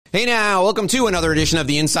Hey now, welcome to another edition of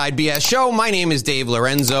the Inside BS Show. My name is Dave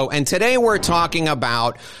Lorenzo, and today we're talking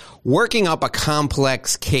about working up a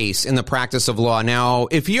complex case in the practice of law. Now,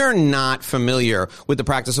 if you're not familiar with the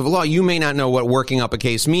practice of law, you may not know what working up a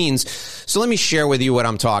case means. So let me share with you what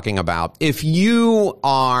I'm talking about. If you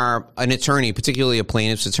are an attorney, particularly a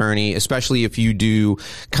plaintiff's attorney, especially if you do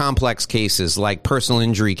complex cases like personal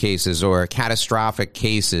injury cases or catastrophic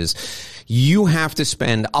cases, you have to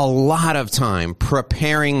spend a lot of time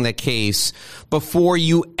preparing the case before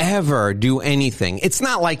you ever do anything. It's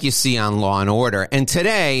not like you see on Law and Order. And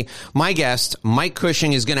today, my guest, Mike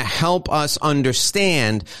Cushing, is going to help us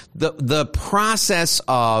understand the process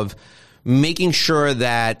of making sure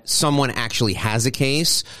that someone actually has a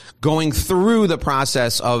case, going through the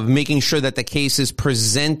process of making sure that the case is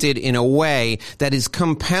presented in a way that is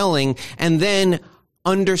compelling, and then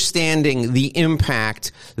understanding the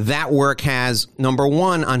impact that work has, number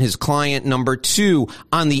one, on his client, number two,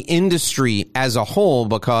 on the industry as a whole,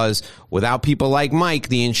 because without people like Mike,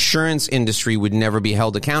 the insurance industry would never be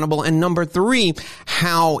held accountable, and number three,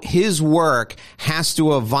 how his work has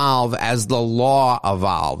to evolve as the law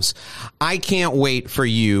evolves. I can't wait for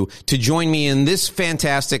you to join me in this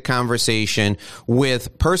fantastic conversation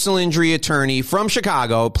with personal injury attorney from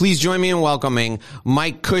Chicago. Please join me in welcoming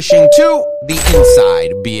Mike Cushing to the Inside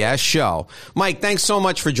BS Show. Mike, thanks so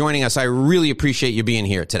much for joining us. I really appreciate you being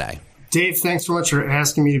here today. Dave, thanks so much for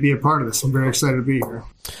asking me to be a part of this. I'm very excited to be here.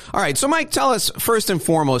 All right. So, Mike, tell us first and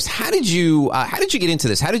foremost, how did you get into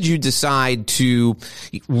this? How did you decide to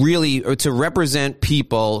really to represent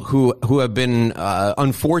people who have been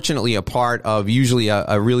unfortunately a part of usually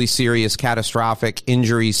a really serious catastrophic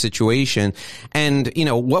injury situation? And,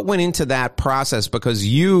 what went into that process? Because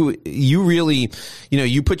you really,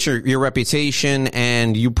 you put your reputation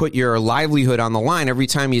and you put your livelihood on the line every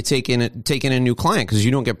time you take in a new client, because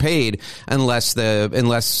you don't get paid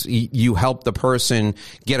unless you help the person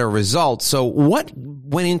get a result. So what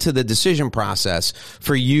went into the decision process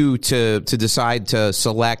for you to decide to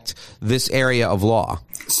select this area of law?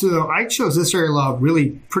 So I chose this area of law really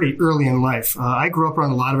pretty early in life. I grew up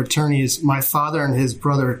around a lot of attorneys. My father and his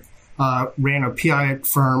brother ran a PI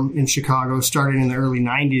firm in Chicago, started in the early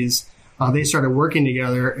 90s. They started working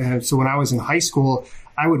together. And so when I was in high school,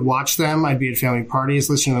 I would watch them. I'd be at family parties,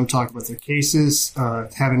 listening to them talk about their cases,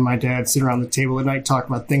 having my dad sit around the table at night, talk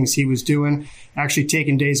about things he was doing, actually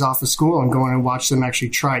taking days off of school and going and watch them actually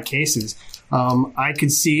try cases. I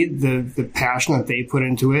could see the passion that they put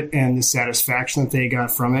into it and the satisfaction that they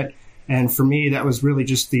got from it. And for me, that was really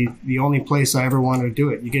just the only place I ever wanted to do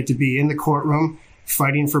it. You get to be in the courtroom,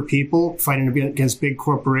 fighting for people, fighting against big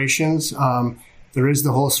corporations. There is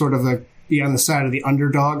the whole sort of be on the side of the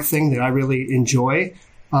underdog thing that I really enjoy.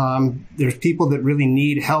 There's people that really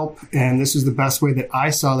need help, and this is the best way that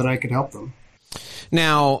I saw that I could help them.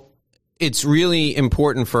 Now, it's really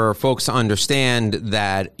important for folks to understand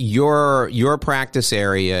that your practice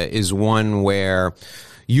area is one where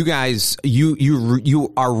you guys,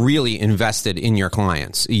 you are really invested in your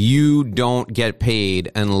clients. You don't get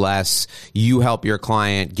paid unless you help your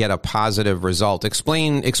client get a positive result.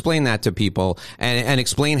 Explain that to people and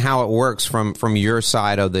explain how it works from your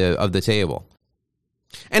side of the table.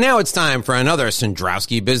 And now it's time for another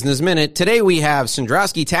Sandrowski Business Minute. Today we have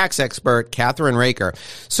Sandrowski tax expert Catherine Raker.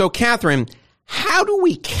 So, Catherine, how do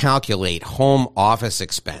we calculate home office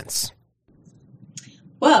expense?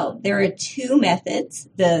 Well, there are two methods,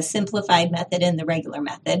 the simplified method and the regular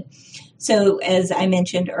method. So, as I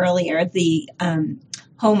mentioned earlier, the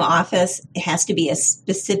home office has to be a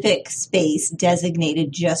specific space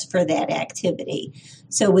designated just for that activity.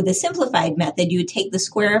 So with the simplified method, you would take the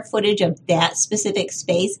square footage of that specific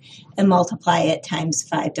space and multiply it times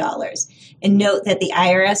 $5. And note that the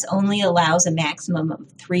IRS only allows a maximum of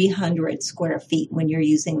 300 square feet when you're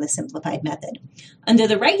using the simplified method. Under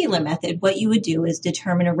the regular method, what you would do is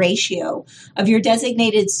determine a ratio of your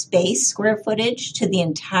designated space square footage to the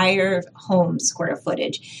entire home square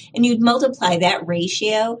footage. And you'd multiply that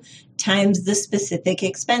ratio times the specific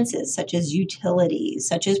expenses, such as utilities,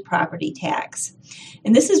 such as property tax.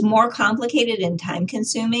 And this is more complicated and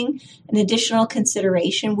time-consuming. An additional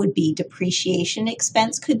consideration would be depreciation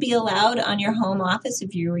expense could be allowed on your home office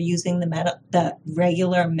if you were using the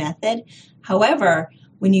regular method. However,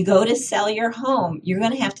 when you go to sell your home, you're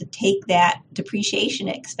going to have to take that depreciation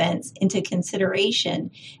expense into consideration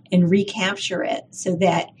and recapture it so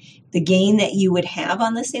that the gain that you would have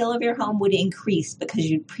on the sale of your home would increase because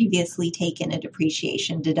you'd previously taken a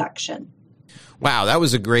depreciation deduction. Wow, that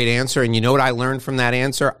was a great answer. And you know what I learned from that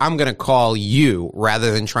answer? I'm going to call you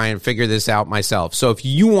rather than try and figure this out myself. So if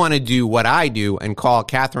you want to do what I do and call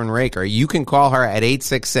Catherine Raker, you can call her at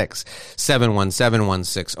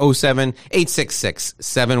 866-717-1607,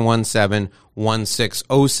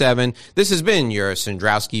 866-717-1607. This has been your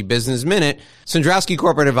Sandrowski Business Minute. Sandrowski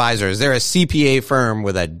Corporate Advisors, they're a CPA firm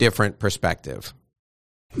with a different perspective.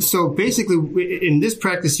 So basically, in this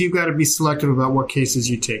practice, you've got to be selective about what cases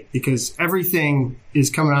you take because everything is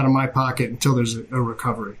coming out of my pocket until there's a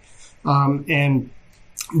recovery. And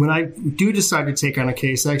when I do decide to take on a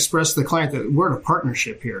case, I express to the client that we're in a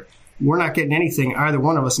partnership here. We're not getting anything, either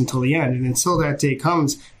one of us, until the end. And until that day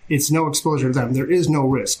comes, it's no exposure to them. There is no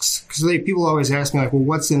risks. Because people always ask me, like, well,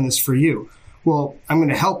 what's in this for you? Well, I'm going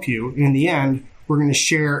to help you. And in the end, we're going to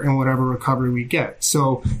share in whatever recovery we get.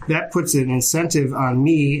 So that puts an incentive on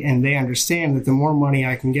me, and they understand that the more money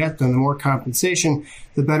I can get them, the more compensation,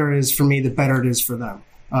 the better it is for me, the better it is for them.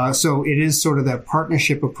 So it is sort of that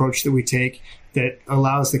partnership approach that we take that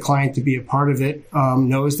allows the client to be a part of it,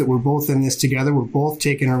 knows that we're both in this together. We're both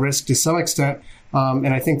taking a risk to some extent.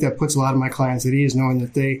 And I think that puts a lot of my clients at ease, knowing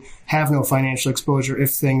that they have no financial exposure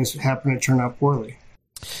if things happen to turn out poorly.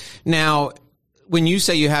 Now, when you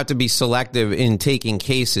say you have to be selective in taking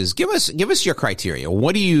cases, give us your criteria.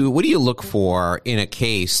 What do you look for in a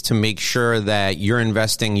case to make sure that you're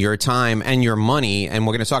investing your time and your money? And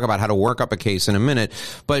we're going to talk about how to work up a case in a minute.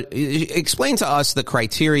 But explain to us the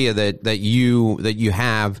criteria that you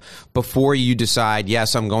have before you decide,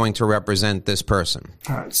 yes, I'm going to represent this person.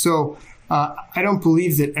 All right. So I don't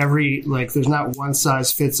believe that there's not one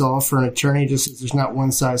size fits all for an attorney, just as there's not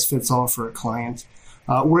one size fits all for a client.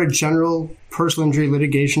 We're a general personal injury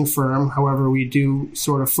litigation firm. However, we do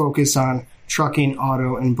sort of focus on trucking,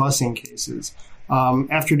 auto, and busing cases.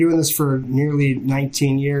 After doing this for nearly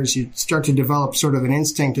 19 years, you start to develop sort of an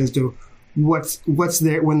instinct as to what's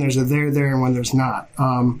there when there's a there and when there's not.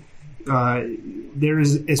 There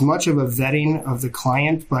is as much of a vetting of the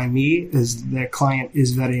client by me as that client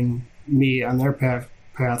is vetting me on their path.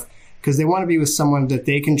 Because they want to be with someone that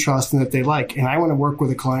they can trust and that they like. And I want to work with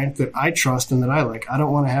a client that I trust and that I like. I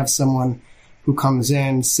don't want to have someone who comes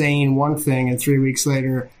in saying one thing and 3 weeks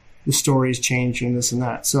later the story's changing, this and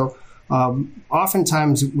that. So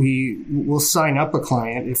oftentimes we'll sign up a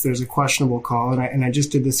client if there's a questionable call. And I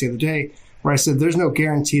just did this the other day where I said there's no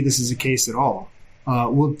guarantee this is a case at all.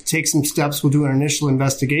 We'll take some steps. We'll do an initial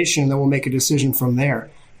investigation, and then we'll make a decision from there.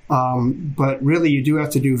 But really, you do have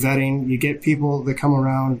to do vetting. You get people that come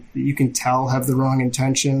around that you can tell have the wrong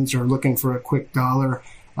intentions or looking for a quick dollar.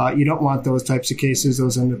 You don't want those types of cases.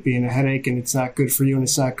 Those end up being a headache, and it's not good for you, and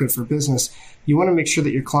it's not good for business. You want to make sure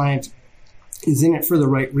that your client is in it for the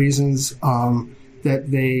right reasons,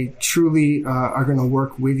 that they truly are going to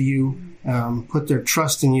work with you, put their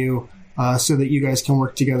trust in you, so that you guys can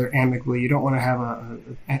work together amicably. You don't want to have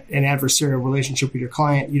an adversarial relationship with your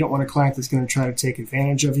client. You don't want a client that's going to try to take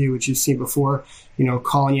advantage of you, which you've seen before,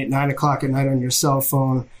 calling you at 9 o'clock at night on your cell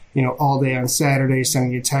phone, all day on Saturday,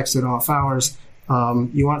 sending you texts at off hours.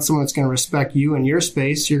 You want someone that's going to respect you and your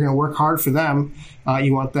space. You're going to work hard for them.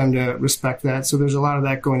 You want them to respect that. So there's a lot of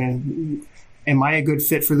that going in. Am I a good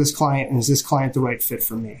fit for this client? And is this client the right fit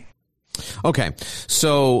for me? Okay,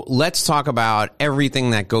 so let's talk about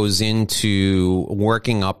everything that goes into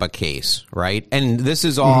working up a case, right? And this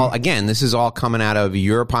is all, again, this is all coming out of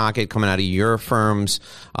your pocket, coming out of your firm's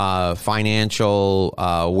financial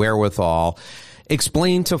wherewithal.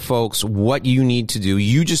 Explain to folks what you need to do.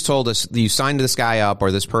 You just told us you signed this guy up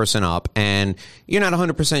or this person up, and you're not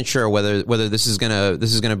 100% sure whether this is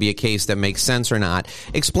gonna be a case that makes sense or not.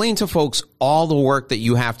 Explain to folks all the work that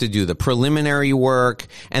you have to do, the preliminary work,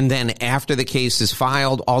 and then after the case is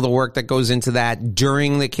filed, all the work that goes into that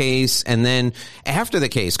during the case, and then after the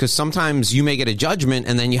case, because sometimes you may get a judgment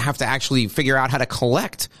and then you have to actually figure out how to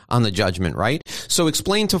collect on the judgment, right? So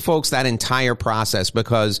explain to folks that entire process,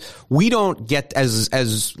 because we don't get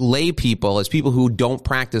as lay people, as people who don't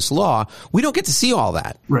practice law, we don't get to see all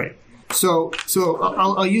that. Right. So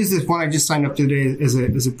I'll use this one I just signed up today as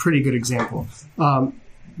a pretty good example.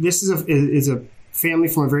 This is a family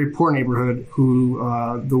from a very poor neighborhood who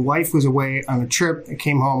the wife was away on a trip and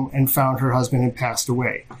came home and found her husband had passed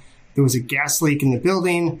away. There was a gas leak in the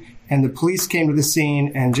building, and the police came to the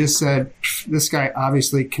scene and just said, this guy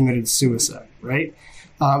obviously committed suicide, right?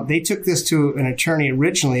 They took this to an attorney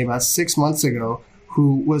originally about 6 months ago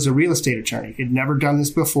who was a real estate attorney. He'd never done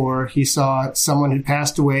this before. He saw someone had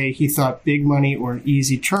passed away. He thought big money or an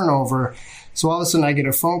easy turnover. So all of a sudden I get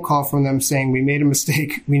a phone call from them saying, we made a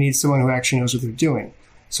mistake. We need someone who actually knows what they're doing.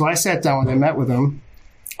 So I sat down with them, met with them,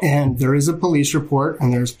 And there is a police report,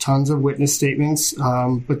 and there's tons of witness statements,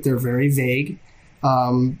 but they're very vague.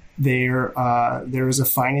 There is a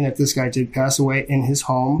finding that this guy did pass away in his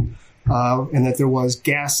home, and that there was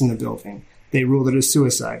gas in the building. They ruled it as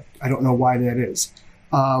suicide. I don't know why that is.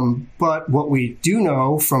 But what we do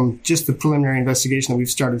know from just the preliminary investigation that we've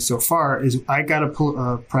started so far is I got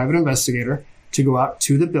a private investigator to go out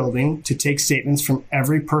to the building to take statements from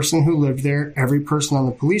every person who lived there, every person on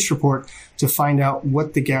the police report, to find out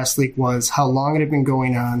what the gas leak was, how long it had been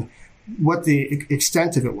going on, what the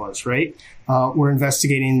extent of it was, right? We're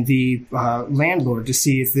investigating the landlord to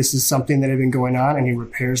see if this is something that had been going on, any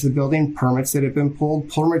repairs to the building, permits that had been pulled,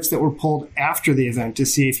 permits that were pulled after the event to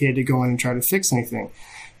see if he had to go in and try to fix anything.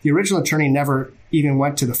 The original attorney never even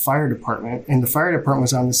went to the fire department, and the fire department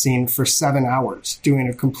was on the scene for 7 hours doing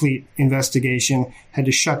a complete investigation, had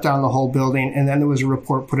to shut down the whole building, and then there was a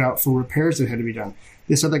report put out for repairs that had to be done.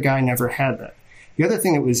 This other guy never had that. The other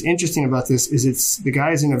thing that was interesting about this is the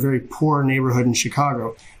guy's in a very poor neighborhood in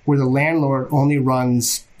Chicago where the landlord only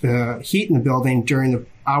runs the heat in the building during the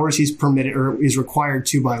hours he's permitted or is required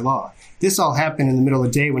to by law. This all happened in the middle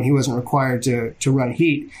of the day when he wasn't required to run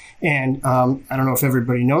heat. And I don't know if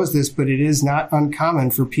everybody knows this, but it is not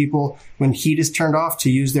uncommon for people when heat is turned off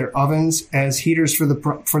to use their ovens as heaters for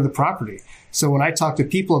the property. So when I talk to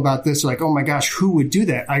people about this, like, oh my gosh, who would do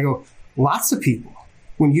that? I go, lots of people.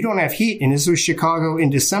 When you don't have heat, and this was Chicago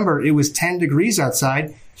in December, it was 10 degrees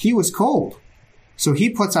outside. He was cold. So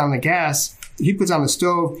he puts on the gas, he puts on the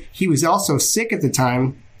stove. He was also sick at the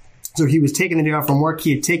time. So he was taking the day off from work.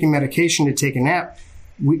 He had taken medication to take a nap.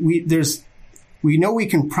 We know we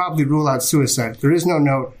can probably rule out suicide. There is no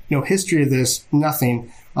note, no history of this,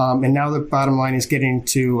 nothing. And now the bottom line is getting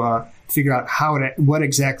to figure out what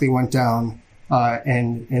exactly went down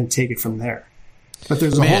and take it from there. But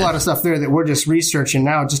there's a whole lot of stuff there that we're just researching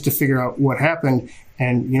now just to figure out what happened.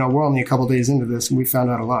 And, we're only a couple days into this, and we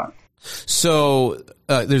found out a lot. So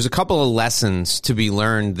there's a couple of lessons to be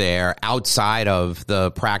learned there outside of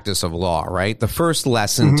the practice of law, right? The first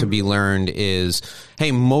lesson to be learned is,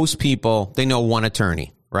 hey, most people, they know one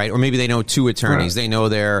attorney. Right? Or maybe they know two attorneys. Right.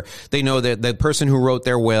 They know the person who wrote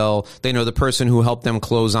their will. They know the person who helped them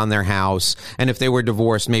close on their house. And if they were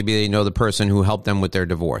divorced, maybe they know the person who helped them with their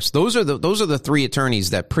divorce. Those are the three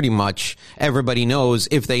attorneys that pretty much everybody knows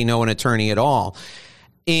if they know an attorney at all.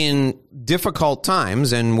 In difficult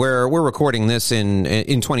times, and we're recording this in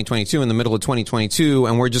 2022, in the middle of 2022,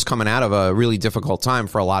 and we're just coming out of a really difficult time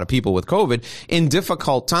for a lot of people with COVID. In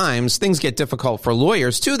difficult times, things get difficult for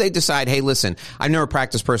lawyers too. They decide, hey, listen, I've never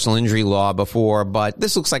practiced personal injury law before, but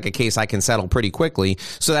this looks like a case I can settle pretty quickly.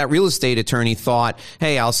 So that real estate attorney thought,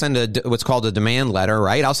 hey, I'll send what's called a demand letter,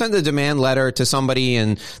 right? I'll send a demand letter to somebody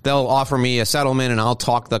and they'll offer me a settlement and I'll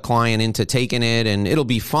talk the client into taking it and it'll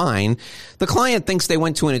be fine. The client thinks they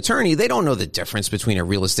went to an attorney. They don't know the difference between a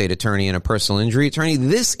real estate attorney and a personal injury attorney.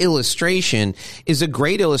 This illustration is a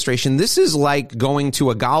great illustration. This is like going to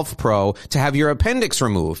a golf pro to have your appendix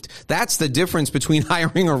removed. That's the difference between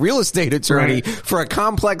hiring a real estate attorney for a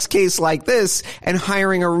complex case like this and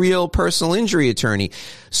hiring a real personal injury attorney.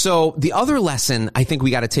 So the other lesson I think we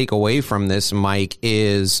got to take away from this, Mike,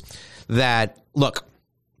 is that, look,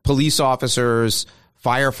 police officers,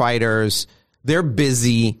 firefighters, they're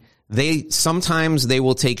busy. Sometimes they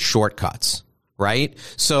will take shortcuts, right?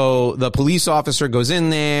 So the police officer goes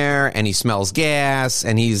in there and he smells gas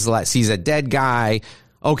and he sees a dead guy.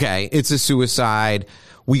 Okay, it's a suicide.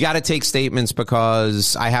 We got to take statements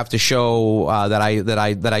because I have to show that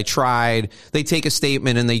I tried. They take a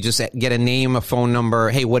statement and they just get a name, a phone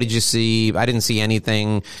number. Hey, what did you see? I didn't see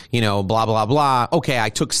anything, blah, blah, blah. Okay, I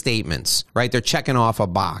took statements, right? They're checking off a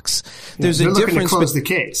box. They're looking to close the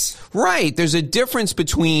case. Right. There's a difference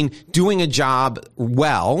between doing a job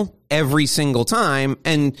well every single time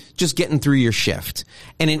and just getting through your shift.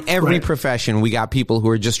 And in every profession, we got people who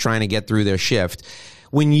are just trying to get through their shift.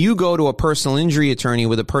 When you go to a personal injury attorney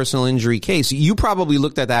with a personal injury case, you probably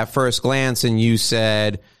looked at that first glance and you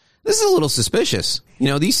said, this is a little suspicious.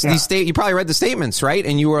 You probably read the statements, right?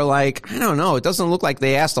 And you were like, I don't know. It doesn't look like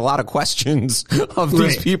they asked a lot of questions of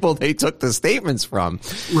these people they took the statements from.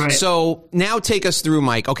 Right. So now take us through,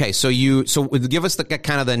 Mike. Okay. So give us the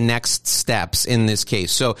kind of the next steps in this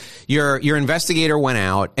case. So your investigator went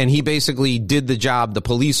out and he basically did the job the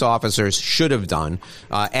police officers should have done,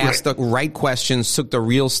 asked the right questions, took the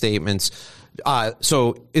real statements.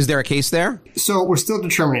 So is there a case there? So we're still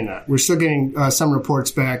determining that. We're still getting some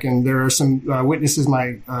reports back, and there are some witnesses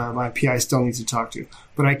my PI still needs to talk to.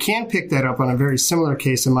 But I can pick that up on a very similar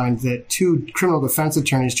case of mine that two criminal defense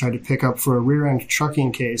attorneys tried to pick up for a rear-end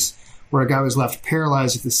trucking case where a guy was left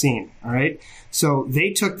paralyzed at the scene. All right. So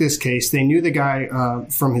they took this case. They knew the guy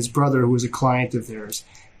from his brother who was a client of theirs.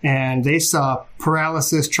 And they saw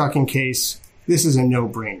paralysis, trucking case. This is a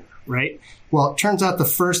no-brainer, right? Well, it turns out the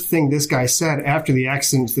first thing this guy said after the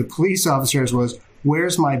accident to the police officers was,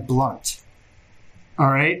 "Where's my blunt?" All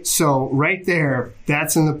right. So right there,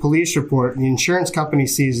 that's in the police report. The insurance company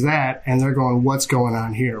sees that and they're going, what's going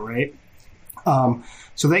on here? Right.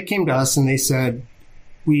 So they came to us and they said,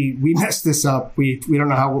 we messed this up. We don't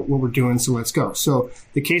know what we're doing. So let's go. So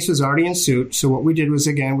the case was already in suit. So what we did was,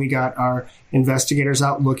 again, we got our investigators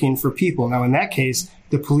out looking for people. Now, in that case,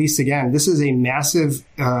 the police, again, this is a massive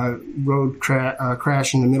road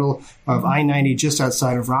crash in the middle of I-90 just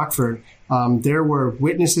outside of Rockford. There were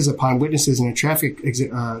witnesses upon witnesses in a traffic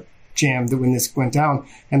jam that when this went down,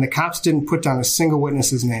 and the cops didn't put down a single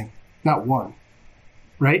witness's name, not one,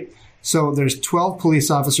 right? So there's 12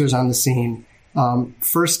 police officers on the scene.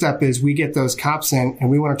 First step is we get those cops in, and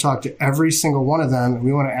we want to talk to every single one of them, and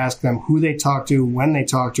we want to ask them who they talked to, when they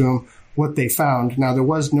talked to them, what they found. Now, there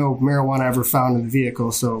was no marijuana ever found in the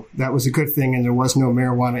vehicle, so that was a good thing, and there was no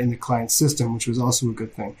marijuana in the client's system, which was also a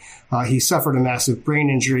good thing. He suffered a massive brain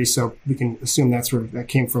injury, so we can assume that's where that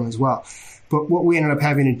came from as well. But what we ended up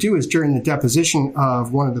having to do is during the deposition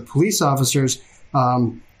of one of the police officers,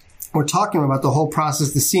 we're talking about the whole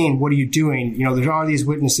process, the scene. What are you doing? You know, there are these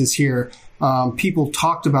witnesses here. People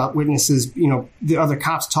talked about witnesses, you know, the other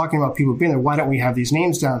cops talking about people being there. Why don't we have these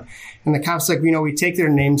names down? And the cops like, you know, we take their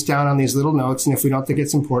names down on these little notes, and if we don't think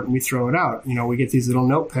it's important, we throw it out. You know, we get these little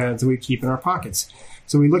notepads that we keep in our pockets.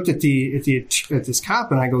 So we looked at this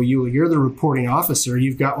cop, and I go, you're the reporting officer.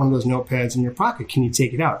 You've got one of those notepads in your pocket. Can you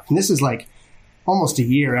take it out? And this is like almost a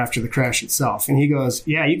year after the crash itself. And he goes,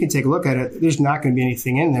 yeah, you can take a look at it. There's not going to be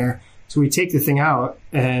anything in there. So we take the thing out,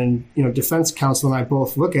 and, you know, defense counsel and I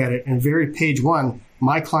both look at it, and very page one,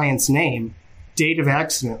 my client's name, date of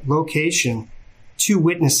accident, location, 2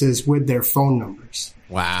 witnesses with their phone numbers.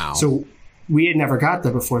 Wow. So we had never got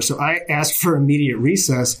that before. So I asked for immediate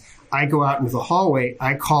recess. I go out into the hallway.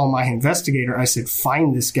 I call my investigator. I said,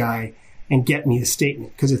 find this guy and get me a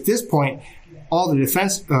statement. Because at this point, all the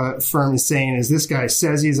defense firm is saying is this guy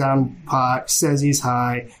says he's on pot, says he's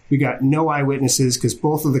high. We got no eyewitnesses because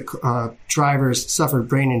both of the drivers suffered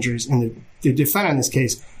brain injuries. And the defendant in this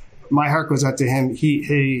case, my heart goes out to him.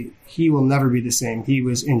 He will never be the same. He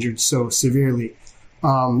was injured so severely.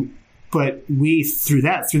 But we, through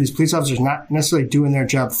these police officers not necessarily doing their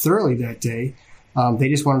job thoroughly that day, they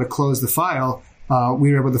just wanted to close the file.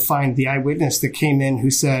 We were able to find the eyewitness that came in who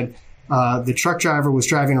said, the truck driver was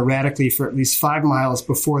driving erratically for at least 5 miles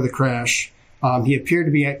before the crash. He appeared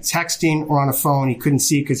to be texting or on a phone. He couldn't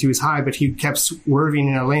see because he was high, but he kept swerving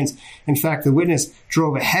in our lanes. In fact, the witness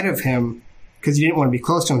drove ahead of him because he didn't want to be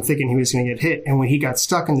close to him, thinking he was going to get hit. And when he got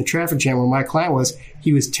stuck in the traffic jam where my client was,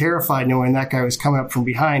 he was terrified knowing that guy was coming up from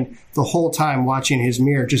behind the whole time, watching his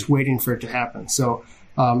mirror, just waiting for it to happen. So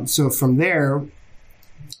from there,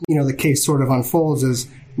 you know, the case sort of unfolds as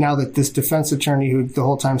now that this defense attorney who the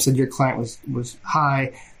whole time said your client was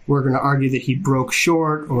high, we're going to argue that he broke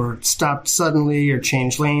short or stopped suddenly or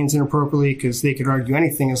changed lanes inappropriately, because they could argue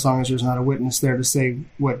anything as long as there's not a witness there to say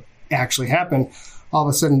what actually happened. All of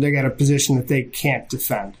a sudden, they got a position that they can't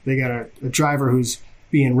defend. They got a driver who's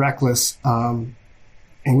being reckless, and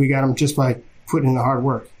we got him just by putting in the hard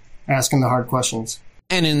work, asking the hard questions.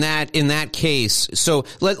 And in that case, so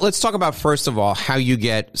let's talk about, first of all, how you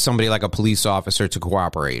get somebody like a police officer to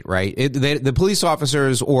cooperate, right? The police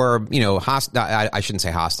officers, or, you know, I shouldn't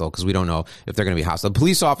say hostile because we don't know if they're going to be hostile.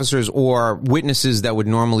 Police officers or witnesses that would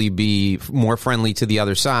normally be more friendly to the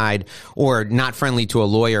other side or not friendly to a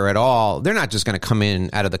lawyer at all, they're not just going to come in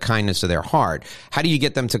out of the kindness of their heart. How do you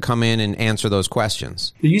get them to come in and answer those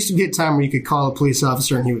questions? There used to be a time where you could call a police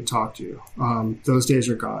officer and he would talk to you. Those days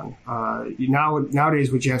are gone. Nowadays,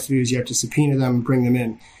 what you have to do is you have to subpoena them and bring them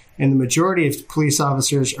in. And the majority of police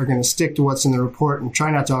officers are going to stick to what's in the report and try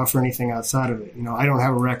not to offer anything outside of it. You know, I don't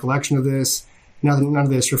have a recollection of this. None of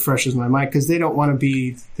this refreshes my mind, because they don't want to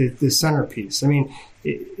be the centerpiece. I mean,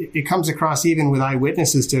 it comes across even with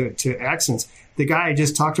eyewitnesses to accidents. The guy I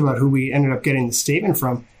just talked about, who we ended up getting the statement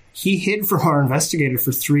from, he hid from our investigator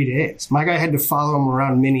for 3 days. My guy had to follow him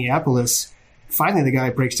around Minneapolis. Finally, the guy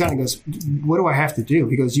breaks down and goes, what do I have to do?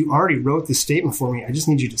 He goes, you already wrote the statement for me. I just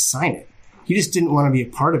need you to sign it. He just didn't want to be a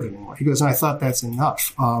part of it anymore. He goes, and I thought that's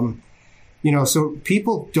enough. You know, so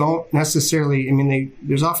people don't necessarily, I mean,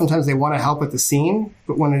 there's oftentimes they want to help at the scene,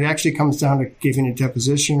 but when it actually comes down to giving a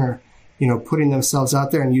deposition or, you know, putting themselves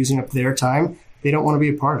out there and using up their time, they don't want to be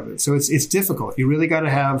a part of it. So it's difficult. You really got to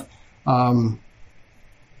have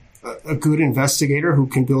a good investigator who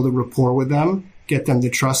can build a rapport with them, get them to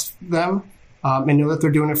trust them, and know that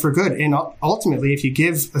they're doing it for good. And ultimately, if you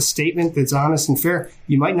give a statement that's honest and fair,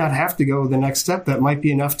 you might not have to go the next step. That might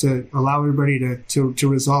be enough to allow everybody to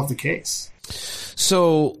resolve the case.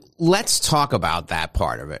 So let's talk about that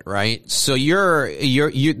part of it, right? So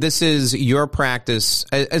this is your practice.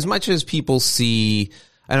 As much as people see,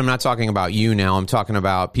 and I'm not talking about you now, I'm talking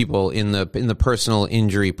about people in the personal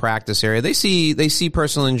injury practice area. They see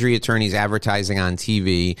personal injury attorneys advertising on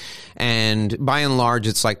TV, and by and large,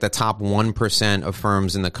 it's like the top 1% of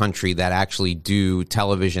firms in the country that actually do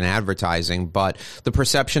television advertising. But the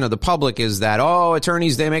perception of the public is that,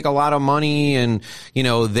 attorneys, they make a lot of money, and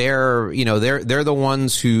they're the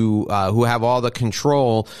ones who have all the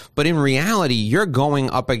control. But in reality, you're going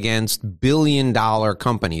up against billion-dollar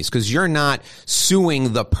companies, because you're not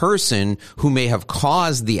suing the person who may have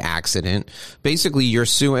caused the accident. Basically, you're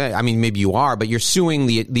suing, I mean, maybe you are, but you're suing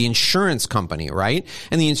the insurance company, right?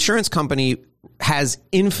 And the insurance company has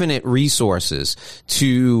infinite resources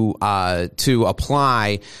to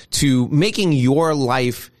apply to making your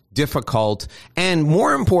life difficult, and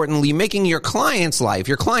more importantly, making your client's life,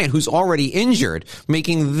 your client who's already injured,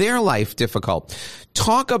 making their life difficult.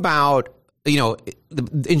 Talk about,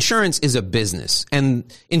 insurance is a business,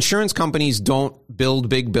 and insurance companies don't build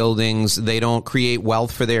big buildings. They don't create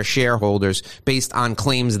wealth for their shareholders based on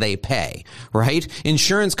claims they pay, right?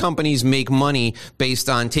 Insurance companies make money based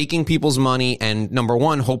on taking people's money and, number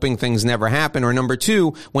one, hoping things never happen, or number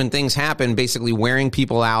two, when things happen, basically wearing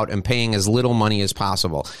people out and paying as little money as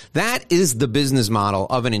possible. That is the business model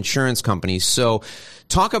of an insurance company. So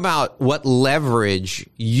talk about what leverage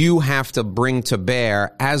you have to bring to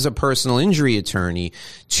bear as a personal injury attorney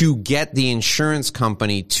to get the insurance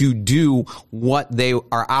company to do what they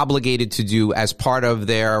are obligated to do as part of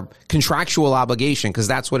their contractual obligation, because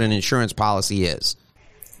that's what an insurance policy is.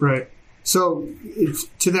 Right. So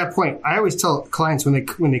to that point, I always tell clients when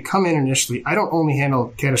they come in initially, I don't only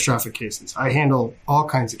handle catastrophic cases. I handle all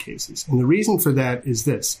kinds of cases. And the reason for that is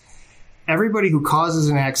this. Everybody who causes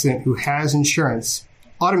an accident who has insurance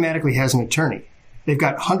automatically has an attorney. They've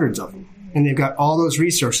got hundreds of them, and they've got all those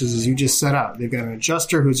resources as you just set out. They've got an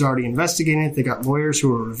adjuster who's already investigating it. They've got lawyers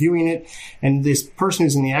who are reviewing it. And this person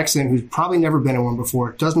who's in the accident, who's probably never been in one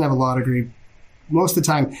before, doesn't have a law degree, most of the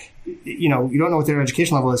time, you don't know what their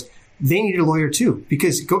education level is. They need a lawyer too,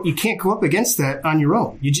 because you can't go up against that on your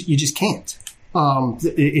own. You just can't.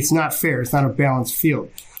 It's not fair. It's not a balanced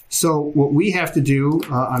field. So what we have to do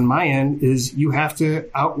on my end is you have to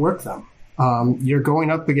outwork them. You're going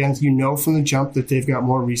up against, from the jump that they've got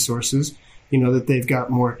more resources, that they've got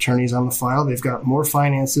more attorneys on the file. They've got more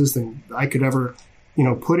finances than I could ever,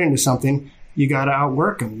 put into something. You got to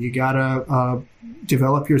outwork them. You got to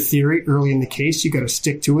develop your theory early in the case. You got to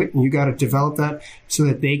stick to it, and you got to develop that so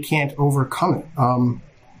that they can't overcome it.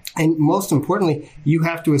 And most importantly, you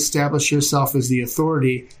have to establish yourself as the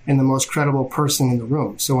authority and the most credible person in the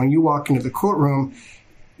room. So when you walk into the courtroom,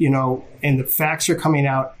 and the facts are coming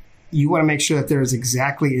out, you want to make sure that they're as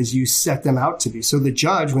exactly as you set them out to be. So the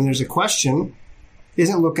judge, when there's a question,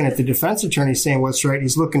 isn't looking at the defense attorney saying what's right.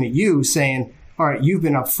 He's looking at you saying, all right, you've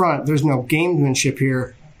been up front. There's no gamesmanship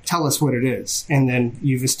here. Tell us what it is. And then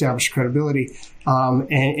you've established credibility.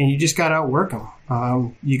 And you just got to outwork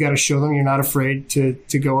them. You got to show them you're not afraid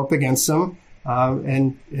to go up against them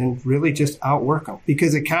and really just outwork them.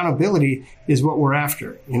 Because accountability is what we're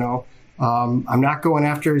after, I'm not going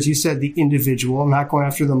after, as you said, the individual. I'm not going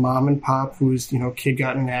after the mom and pop who's, kid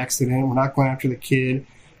got in an accident. We're not going after the kid.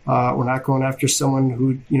 We're not going after someone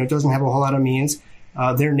who, doesn't have a whole lot of means.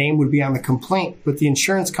 Their name would be on the complaint, but the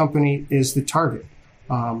insurance company is the target.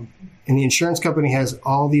 And the insurance company has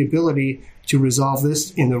all the ability to resolve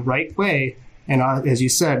this in the right way. And as you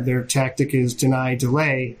said, their tactic is deny,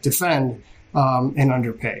 delay, defend, and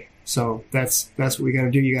underpay. So that's what we got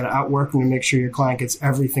to do. You got to outwork them to make sure your client gets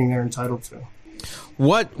everything they're entitled to.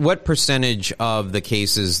 What percentage of the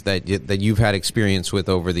cases that you've had experience with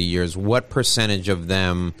over the years, what percentage of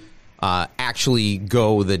them actually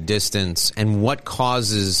go the distance, and what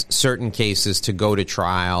causes certain cases to go to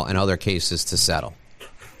trial and other cases to settle?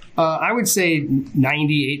 I would say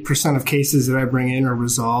 98% of cases that I bring in are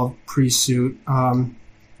resolved pre-suit.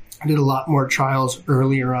 I did a lot more trials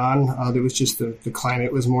earlier on. There was just the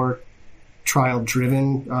climate was more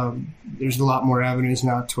trial-driven. There's a lot more avenues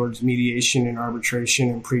now towards mediation and arbitration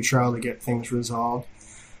and pretrial to get things resolved.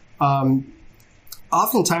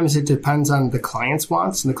 Oftentimes it depends on the client's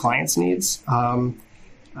wants and the client's needs.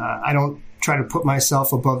 I don't try to put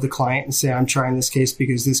myself above the client and say I'm trying this case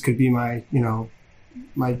because this could be my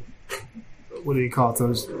what do you call it,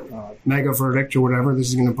 those mega verdict or whatever, this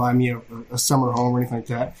is going to buy me a summer home or anything like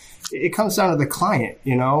that. It comes down to the client,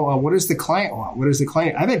 what does the client want? What is the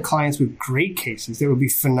client? I've had clients with great cases that would be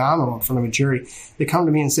phenomenal in front of a jury. They come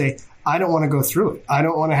to me and say, I don't want to go through it. I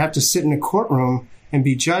don't want to have to sit in a courtroom and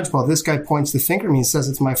be judged while this guy points the finger at me and says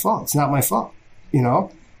it's my fault. It's not my fault,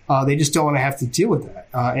 They just don't want to have to deal with that.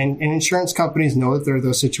 And insurance companies know that there are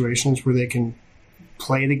those situations where they can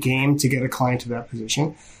play the game to get a client to that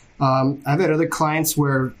position. I've had other clients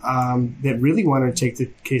where that really wanted to take the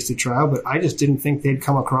case to trial, but I just didn't think they'd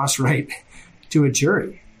come across right to a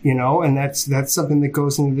jury, and that's something that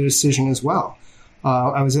goes into the decision as well.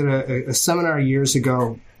 I was at a seminar years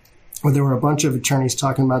ago where there were a bunch of attorneys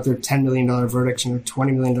talking about their $10 million verdicts and their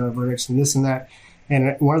 $20 million verdicts and this and that.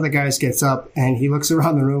 And one of the guys gets up and he looks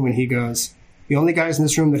around the room and he goes, the only guys in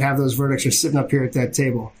this room that have those verdicts are sitting up here at that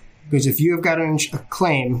table. Because if you have got a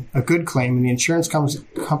claim, a good claim, and the insurance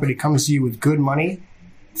company comes to you with good money,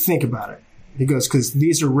 think about it. He goes, because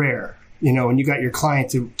these are rare, and you got your client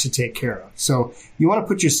to take care of. So you want to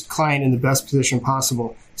put your client in the best position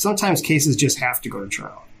possible. Sometimes cases just have to go to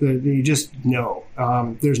trial. You just know.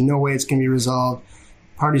 There's no way it's going to be resolved.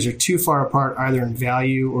 Parties are too far apart, either in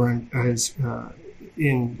value or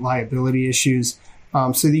in liability issues.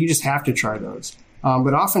 So that you just have to try those.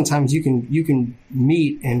 But oftentimes you can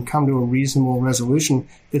meet and come to a reasonable resolution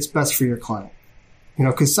that's best for your client.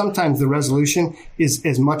 Because sometimes the resolution is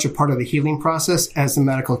as much a part of the healing process as the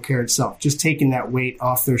medical care itself. Just taking that weight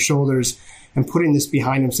off their shoulders and putting this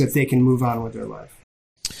behind them so that they can move on with their life.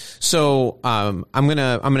 So I'm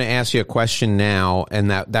gonna ask you a question now,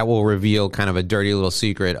 and that will reveal kind of a dirty little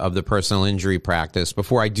secret of the personal injury practice.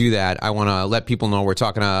 Before I do that, I want to let people know we're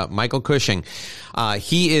talking to Michael Cushing.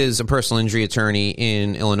 He is a personal injury attorney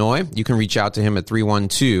in Illinois. You can reach out to him at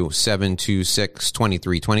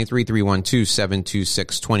 312-726-2323,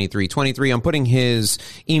 312-726-2323. I'm putting his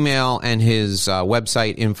email and his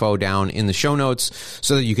website info down in the show notes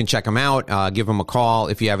so that you can check him out. Give him a call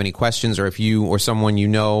if you have any questions, or if you or someone you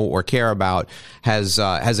know or care about has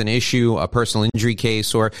an issue, a personal injury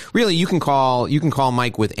case, or really you can call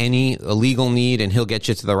Mike with any legal need and he'll get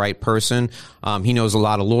you to the right person. He knows a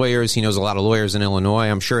lot of lawyers. He knows a lot of lawyers in Illinois.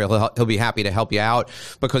 I'm sure he'll be happy to help you out,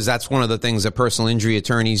 because that's one of the things that personal injury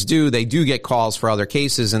attorneys do. They do get calls for other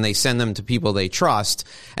cases and they send them to people they trust.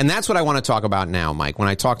 And that's what I want to talk about now, Mike, when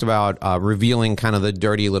I talked about revealing kind of the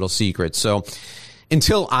dirty little secrets. So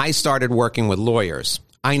until I started working with lawyers,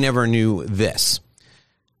 I never knew this.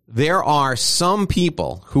 There are some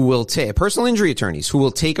people who will take, personal injury attorneys, who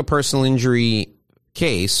will take a personal injury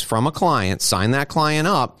case from a client, sign that client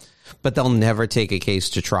up, but they'll never take a case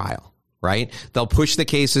to trial, right? They'll push the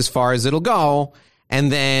case as far as it'll go.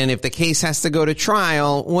 And then if the case has to go to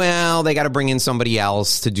trial, well, they got to bring in somebody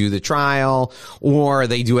else to do the trial, or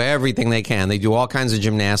they do everything they can. They do all kinds of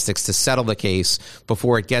gymnastics to settle the case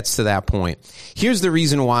before it gets to that point. Here's the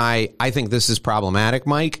reason why I think this is problematic,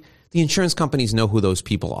 Mike. The insurance companies know who those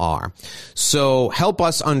people are. So help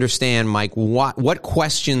us understand, Mike, what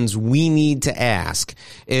questions we need to ask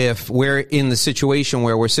if we're in the situation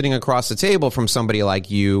where we're sitting across the table from somebody like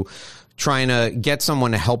you, trying to get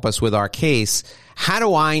someone to help us with our case. How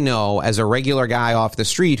do I know, as a regular guy off the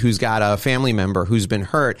street who's got a family member who's been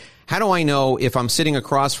hurt, how do I know if I'm sitting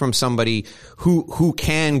across from somebody who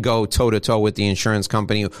can go toe-to-toe with the insurance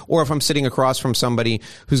company, or if I'm sitting across from somebody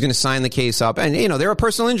who's going to sign the case up? And, they're a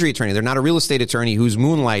personal injury attorney. They're not a real estate attorney who's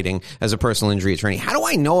moonlighting as a personal injury attorney. How do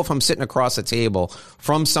I know if I'm sitting across a table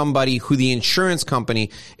from somebody who the insurance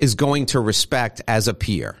company is going to respect as a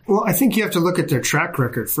peer? Well, I think you have to look at their track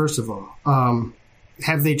record, first of all.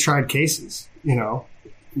 Have they tried cases?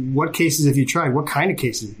 What cases have you tried? What kind of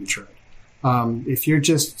cases have you tried? If you're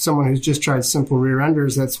just someone who's just tried simple rear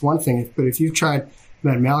enders, that's one thing. But if you've tried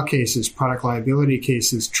med mal cases, product liability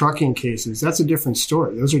cases, trucking cases, that's a different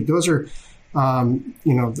story. Those are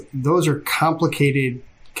complicated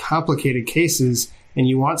cases, and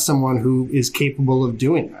you want someone who is capable of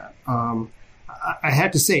doing that. I have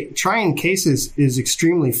to say, trying cases is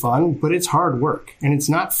extremely fun, but it's hard work, and it's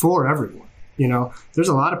not for everyone. There's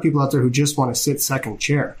a lot of people out there who just want to sit second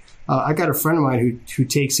chair. I got a friend of mine who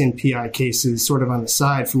takes in PI cases sort of on the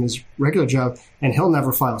side from his regular job, and he'll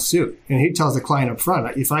never file suit. And he tells the client up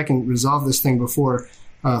front, if I can resolve this thing before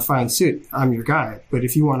filing suit, I'm your guy. But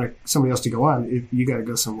if you want somebody else to go on, you got to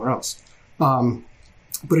go somewhere else.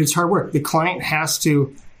 But it's hard work. The client has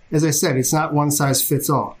to, as I said, it's not one size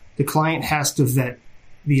fits all. The client has to vet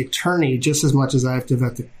the attorney just as much as I have to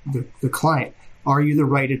vet the client. Are you the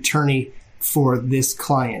right attorney for this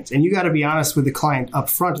client? And you got to be honest with the client up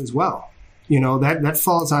front as well. that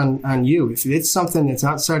falls on you. If it's something that's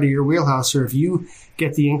outside of your wheelhouse, or if you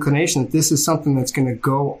get the inclination that this is something that's going to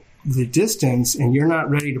go the distance and you're not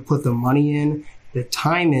ready to put the money in, the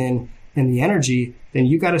time in, and the energy, then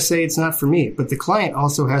you got to say it's not for me. But the client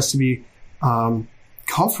also has to be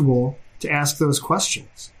comfortable to ask those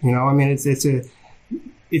questions.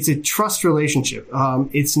 It's a trust relationship.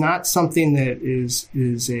 It's not something that is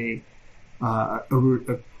a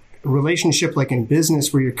relationship like in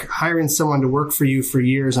business where you're hiring someone to work for you for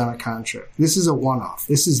years on a contract. This is a one-off.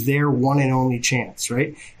 This is their one and only chance,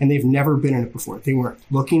 right? And they've never been in it before. They weren't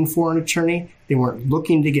looking for an attorney. They weren't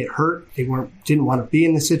looking to get hurt. They didn't want to be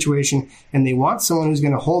in the situation. And they want someone who's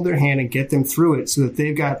going to hold their hand and get them through it so that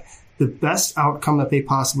they've got the best outcome that they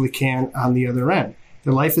possibly can on the other end.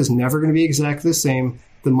 Their life is never going to be exactly the same.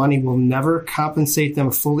 The money will never compensate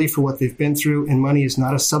them fully for what they've been through. And money is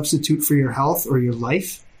not a substitute for your health or your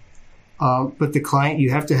life. But the client,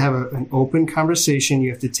 you have to have an open conversation.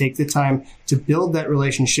 You have to take the time to build that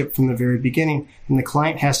relationship from the very beginning. And the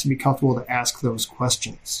client has to be comfortable to ask those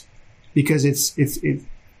questions, because it's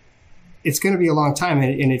going to be a long time,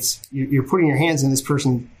 and you're putting your hands in this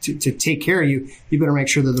person to take care of you. You better make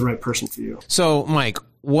sure they're the right person for you. So, Mike,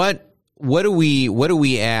 what do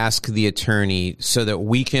we ask the attorney so that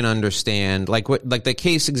we can understand, like the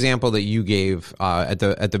case example that you gave at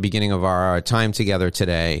the beginning of our time together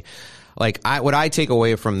today? What I take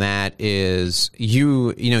away from that is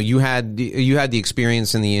you had the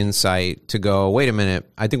experience and the insight to go, wait a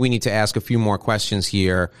minute, I think we need to ask a few more questions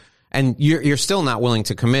here. And you're still not willing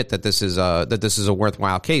to commit that this is a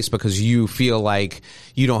worthwhile case because you feel like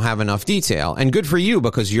you don't have enough detail. And good for you,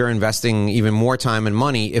 because you're investing even more time and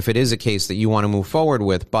money if it is a case that you want to move forward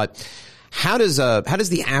with. But how does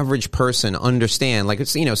the average person understand? Like,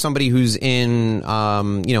 it's, somebody who's in,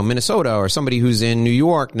 Minnesota, or somebody who's in New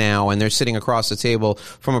York now, and they're sitting across the table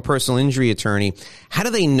from a personal injury attorney. How do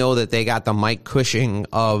they know that they got the Mike Cushing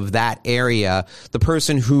of that area, the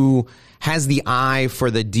person who has the eye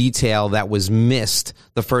for the detail that was missed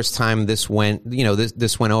the first time this went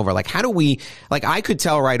over? Like, how do we, I could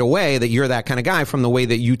tell right away that you're that kind of guy from the way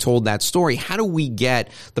that you told that story. How do we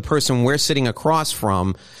get the person we're sitting across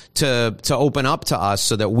from to open up to us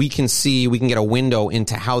so that we can get a window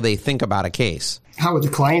into how they think about a case? How would the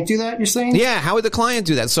client do that, you're saying? Yeah, how would the client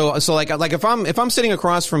do that? So like if I'm sitting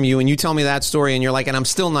across from you and you tell me that story and you're like, and I'm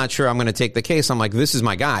still not sure I'm going to take the case, I'm like, this is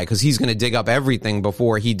my guy, because he's going to dig up everything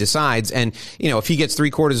before he decides. And, if he gets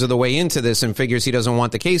 3/4 of the way into this and figures he doesn't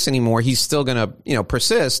want the case anymore, he's still going to,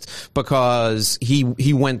 persist because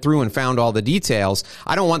he went through and found all the details.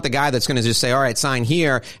 I don't want the guy that's going to just say, all right, sign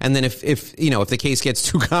here. And then if the case gets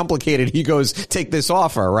too complicated, he goes, take this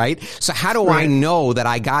offer, right? So how do I know that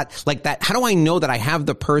I got like that? How do I know that I have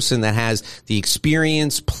the person that has the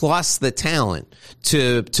experience plus the talent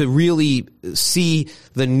to really see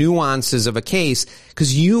the nuances of a case?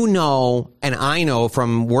 Because and I know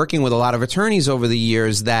from working with a lot of attorneys over the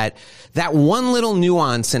years that one little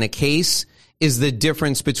nuance in a case is the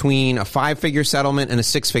difference between a 5-figure settlement and a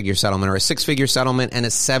 6-figure settlement, or a 6-figure settlement and a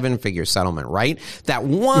 7-figure settlement, right? That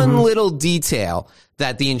one little detail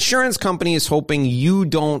that the insurance company is hoping you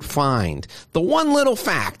don't find, the one little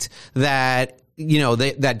fact that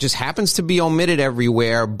that just happens to be omitted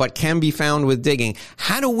everywhere, but can be found with digging.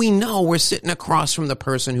 How do we know we're sitting across from the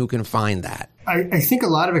person who can find that? I think a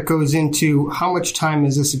lot of it goes into how much time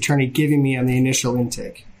is this attorney giving me on the initial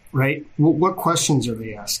intake, right? What questions are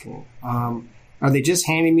they asking? Are they just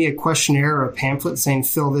handing me a questionnaire or a pamphlet saying,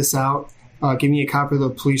 fill this out, give me a copy of the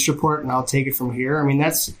police report, and I'll take it from here? I mean,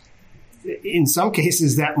 in some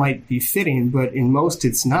cases that might be fitting, but in most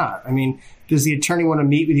it's not. I mean, does the attorney want to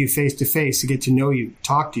meet with you face to face to get to know you,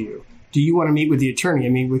 talk to you? Do you want to meet with the attorney? I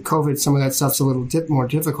mean, with COVID, some of that stuff's a little more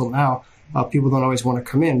difficult now. People don't always want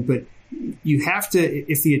to come in, but you have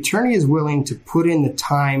to, if the attorney is willing to put in the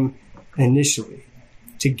time initially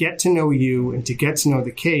to get to know you and to get to know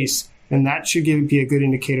the case, then that should be a good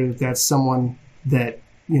indicator that that's someone that,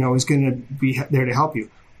 is going to be there to help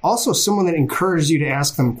you. Also, someone that encourages you to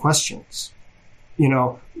ask them questions.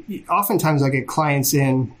 Oftentimes I get clients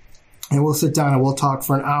in and we'll sit down and we'll talk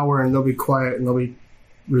for an hour and they'll be quiet and they'll be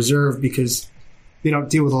reserved because they don't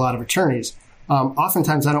deal with a lot of attorneys.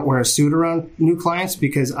 Oftentimes I don't wear a suit around new clients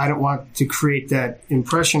because I don't want to create that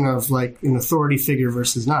impression of like an authority figure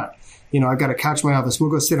versus not. I've got a couch in my office. We'll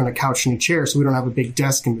go sit on a couch and a chair so we don't have a big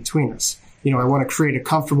desk in between us. I want to create a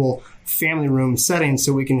comfortable family room setting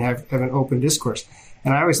so we can have an open discourse.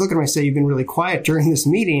 And I always look at them and say, you've been really quiet during this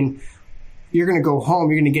meeting. You're going to go home,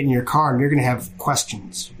 you're going to get in your car, and you're going to have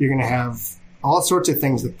questions. You're going to have all sorts of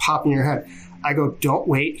things that pop in your head. I go, don't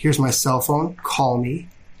wait. Here's my cell phone. Call me.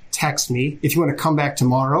 Text me. If you want to come back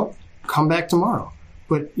tomorrow, come back tomorrow.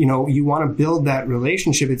 But, you want to build that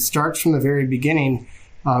relationship. It starts from the very beginning.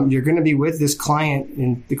 You're going to be with this client,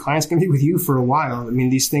 and the client's going to be with you for a while. I mean,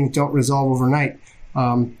 these things don't resolve overnight.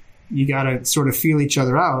 You got to sort of feel each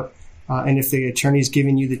other out. And if the attorney's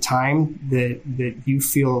giving you the time that you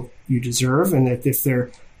feel you deserve, and that if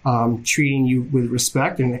they're treating you with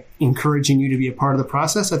respect and encouraging you to be a part of the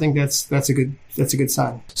process, I think that's a good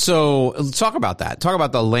sign. So let's talk about that. Talk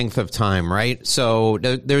about the length of time, right? So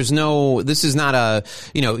this is not a,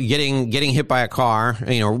 getting hit by a car,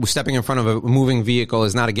 stepping in front of a moving vehicle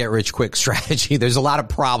is not a get rich quick strategy. There's a lot of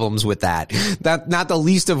problems with that. Not the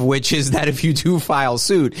least of which is that if you do file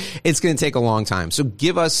suit, it's going to take a long time. So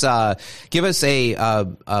give us a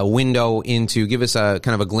window into, give us a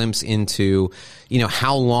kind of a glimpse into,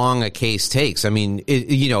 how long a case takes. I mean,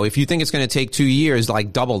 if you think it's going to take 2 years,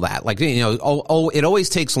 like double that. Like, it always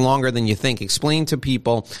takes longer than you think. Explain to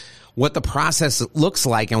people what the process looks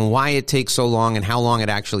like and why it takes so long and how long it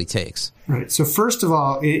actually takes. Right. So first of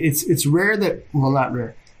all, it's rare that, well, not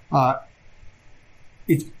rare.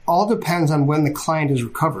 It all depends on when the client is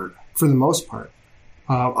recovered for the most part.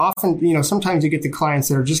 Often, sometimes you get the clients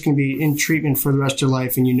that are just going to be in treatment for the rest of your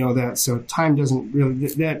life, and that. So time doesn't really,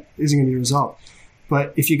 that isn't going to be resolved.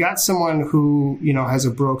 But if you got someone who, has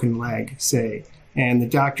a broken leg, say, and the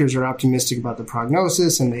doctors are optimistic about the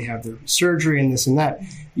prognosis and they have their surgery and this and that,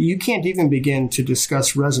 you can't even begin to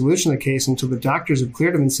discuss resolution of the case until the doctors have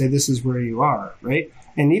cleared them and say, this is where you are, right?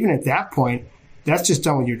 And even at that point, that's just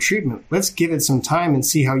done with your treatment. Let's give it some time and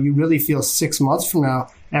see how you really feel 6 months from now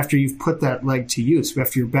after you've put that leg to use,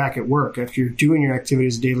 after you're back at work, after you're doing your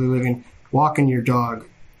activities of daily living, walking your dog,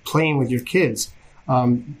 playing with your kids.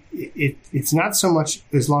 It's not so much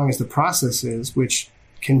as long as the process is, which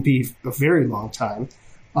can be a very long time,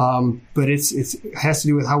 but it has to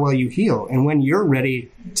do with how well you heal. And when you're ready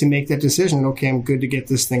to make that decision, okay, I'm good to get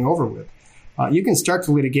this thing over with. You can start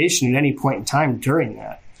the litigation at any point in time during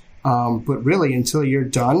that. But really, until you're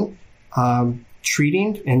done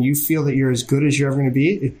treating and you feel that you're as good as you're ever going to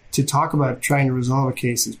be, to talk about trying to resolve a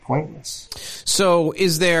case is pointless. So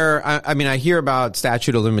is there, I hear about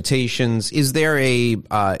statute of limitations. Is there a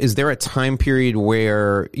time period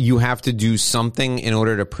where you have to do something in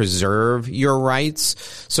order to preserve your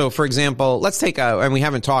rights? So for example, let's take and we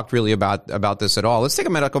haven't talked really about this at all. Let's take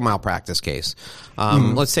a medical malpractice case.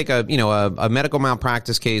 Let's take a medical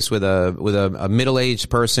malpractice case with a middle-aged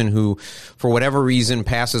person who, for whatever reason,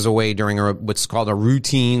 passes away during what's called a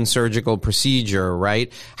routine surgical procedure,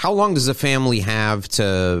 right? How long does the family have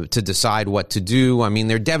to decide what to do? I mean,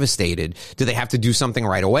 they're devastated. Do they have to do something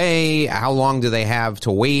right away? How long do they have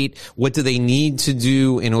to wait? What do they need to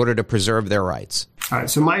do in order to preserve their rights? All right.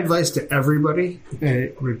 So my advice to everybody,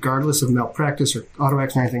 regardless of malpractice or auto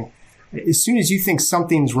accident or anything, as soon as you think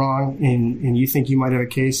something's wrong and you think you might have a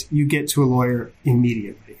case, you get to a lawyer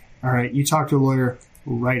immediately. All right. You talk to a lawyer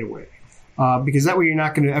right away. Because that way you're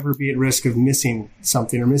not going to ever be at risk of missing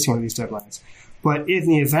something or missing one of these deadlines. But in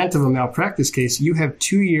the event of a malpractice case, you have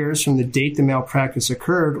 2 years from the date the malpractice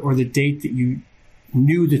occurred or the date that you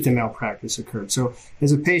knew that the malpractice occurred. So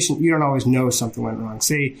as a patient, you don't always know something went wrong.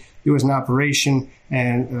 Say there was an operation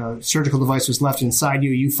and a surgical device was left inside you.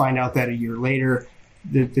 You find out that a year later.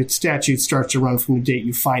 The statute starts to run from the date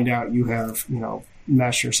you find out you have,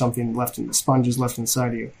 mesh or something left in the sponges left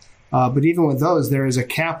inside of you. But even with those, there is a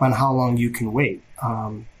cap on how long you can wait.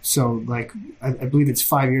 So like, I believe it's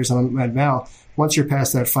 5 years on med mal. Once you're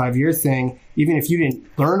past that 5-year thing, even if you didn't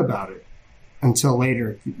learn about it until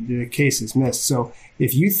later, the case is missed. So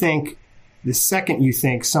if you think, the second you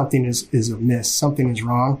think something is amiss, something is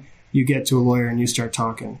wrong, you get to a lawyer and you start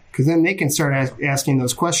talking. Because then they can start asking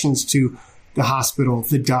those questions to the hospital,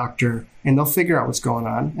 the doctor, and they'll figure out what's going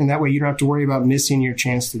on. And that way you don't have to worry about missing your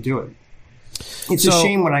chance to do it. It's a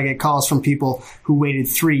shame when I get calls from people who waited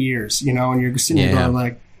 3 years, and you're sitting there going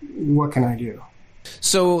like, what can I do?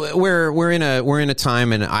 So we're in a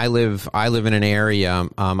time, and I live in an area.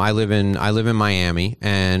 I live in Miami,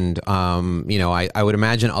 and I would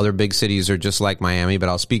imagine other big cities are just like Miami, but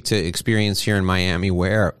I'll speak to experience here in Miami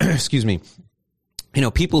where, excuse me,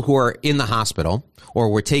 people who are in the hospital or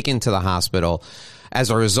were taken to the hospital as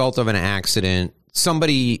a result of an accident.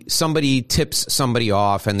 Somebody tips somebody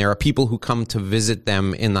off, and there are people who come to visit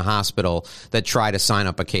them in the hospital that try to sign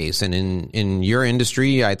up a case. And in your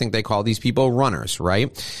industry, I think they call these people runners,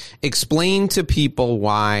 right? Explain to people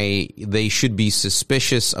why they should be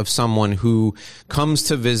suspicious of someone who comes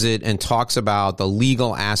to visit and talks about the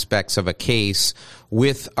legal aspects of a case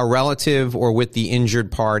with a relative or with the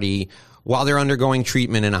injured party while they're undergoing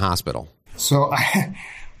treatment in a hospital. So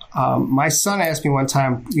my son asked me one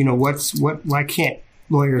time, why can't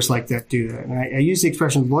lawyers like that do that. And I use the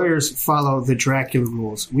expression, lawyers follow the Dracula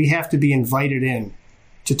rules. We have to be invited in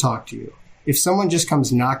to talk to you. If someone just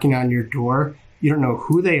comes knocking on your door, you don't know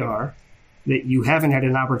who they are, that you haven't had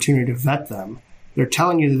an opportunity to vet them. They're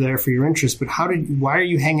telling you they're there for your interest, but why are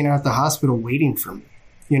you hanging out at the hospital waiting for me?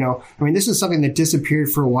 This is something that disappeared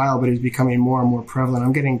for a while, but is becoming more and more prevalent.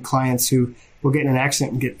 I'm getting clients who will get in an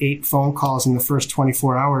accident and get 8 phone calls in the first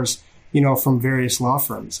 24 hours, from various law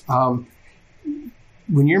firms.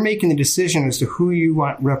 When you're making the decision as to who you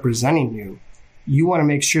want representing you, you want to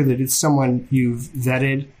make sure that it's someone you've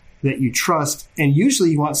vetted, that you trust, and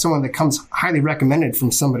usually you want someone that comes highly recommended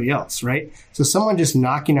from somebody else, right? So someone just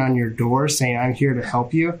knocking on your door saying, I'm here to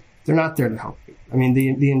help you, they're not there to help you.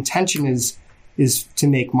 The intention is to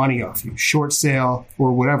make money off you, short sale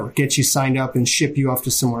or whatever, get you signed up and ship you off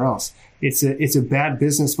to somewhere else. It's a bad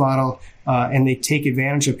business model, and they take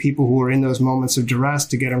advantage of people who are in those moments of duress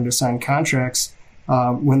to get them to sign contracts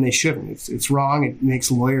when they shouldn't. It's wrong. It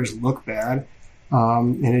makes lawyers look bad.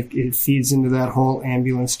 And it feeds into that whole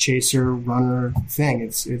ambulance chaser runner thing.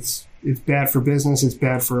 It's bad for business. It's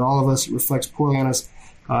bad for all of us. It reflects poorly on us.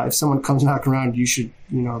 If someone comes knocking around, you should,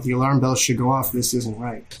 the alarm bells should go off. This isn't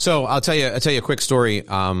right. So I'll tell you a quick story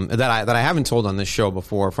that I haven't told on this show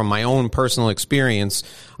before from my own personal experience.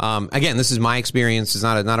 Again, this is my experience. It's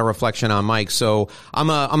not a reflection on Mike. So I'm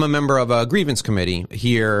a member of a grievance committee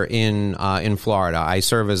here in Florida. I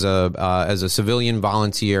serve as a civilian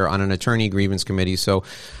volunteer on an attorney grievance committee. So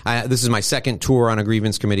this is my second tour on a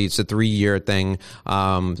grievance committee. It's a 3-year thing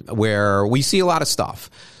where we see a lot of stuff.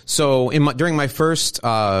 So during my first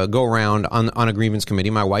go around on a grievance committee,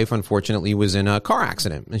 my wife unfortunately was in a car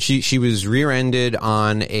accident, and she was rear-ended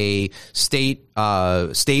on a state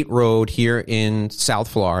road here in South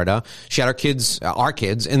Florida. She had our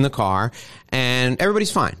kids in the car, and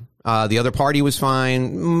everybody's fine. The other party was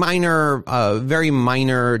fine. Very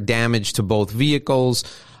minor damage to both vehicles.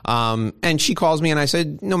 And she calls me and I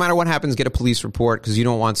said, no matter what happens, get a police report because you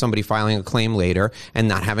don't want somebody filing a claim later and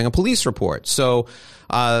not having a police report. So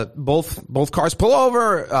both cars pull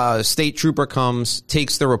over. State trooper comes,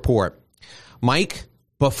 takes the report. Mike,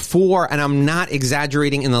 and I'm not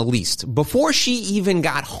exaggerating in the least, before she even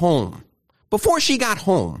got home,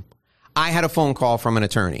 I had a phone call from an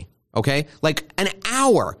attorney. Okay, like an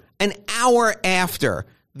hour after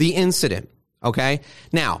the incident. Okay.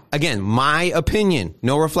 Now, again, my opinion,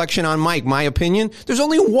 no reflection on Mike, my opinion, there's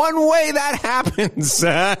only one way that happens.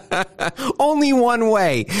 Only one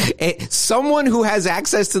way. Someone who has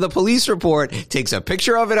access to the police report takes a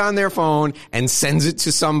picture of it on their phone and sends it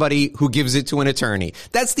to somebody who gives it to an attorney.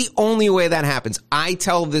 That's the only way that happens. I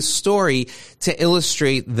tell this story to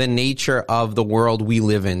illustrate the nature of the world we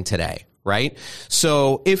live in today, right?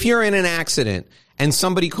 So if you're in an accident and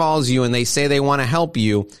somebody calls you and they say they want to help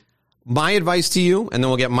you, my advice to you, and then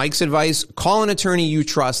we'll get Mike's advice, call an attorney you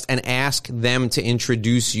trust and ask them to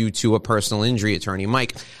introduce you to a personal injury attorney.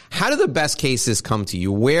 Mike, how do the best cases come to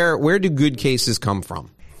you? Where do good cases come from?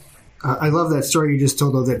 I love that story you just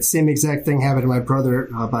told, though. That same exact thing happened to my brother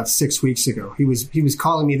about 6 weeks ago. He was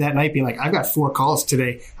calling me that night being like, I've got 4 calls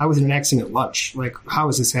today. I was in an accident at lunch. Like, how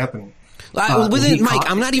is this happening? Mike,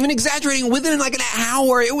 I'm not even exaggerating. Within like an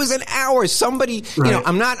hour, it was an hour. Somebody, right.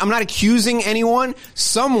 I'm not accusing anyone.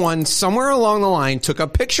 Someone somewhere along the line took a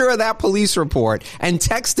picture of that police report and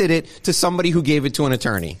texted it to somebody who gave it to an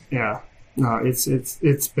attorney. Yeah, no, it's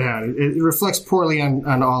bad. It reflects poorly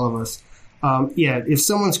on all of us. If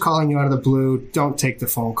someone's calling you out of the blue, don't take the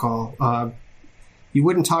phone call. You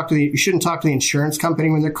shouldn't talk to the insurance company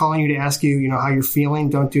when they're calling you to ask you, how you're feeling.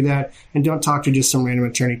 Don't do that. And don't talk to just some random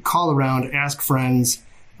attorney. Call around, ask friends,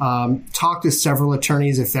 talk to several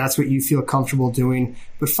attorneys if that's what you feel comfortable doing,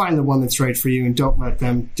 but find the one that's right for you and don't let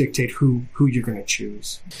them dictate who you're going to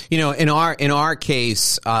choose. In our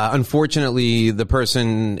case, unfortunately, the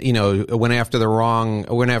person, went after the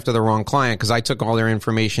wrong client because I took all their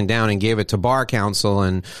information down and gave it to bar counsel,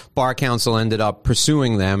 and bar counsel ended up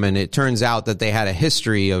pursuing them. And it turns out that they had a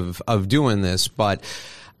history of doing this. But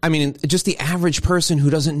I mean, just the average person who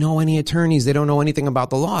doesn't know any attorneys, they don't know anything about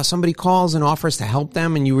the law. Somebody calls and offers to help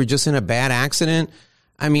them and you were just in a bad accident.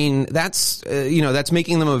 I mean, that's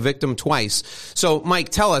making them a victim twice. So, Mike,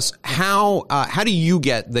 tell us how do you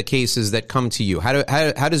get the cases that come to you? How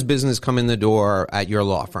does business come in the door at your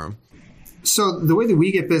law firm? So the way that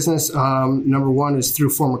we get business, number one, is through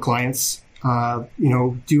former clients. Do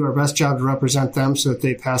our best job to represent them so that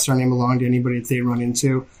they pass our name along to anybody that they run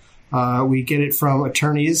into. We get it from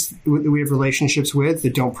attorneys that we have relationships with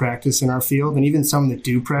that don't practice in our field, and even some that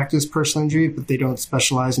do practice personal injury, but they don't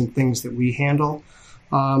specialize in things that we handle.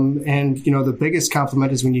 And, the biggest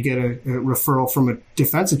compliment is when you get a referral from a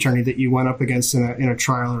defense attorney that you went up against in a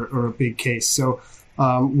trial or a big case. So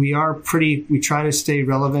we try to stay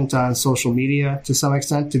relevant on social media to some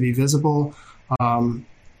extent to be visible.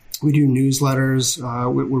 We do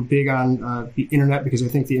newsletters. We're big on the internet because I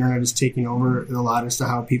think the internet is taking over a lot as to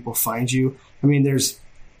how people find you. I mean,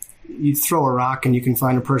 you throw a rock and you can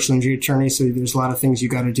find a personal injury attorney. So there's a lot of things you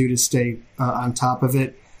got to do to stay on top of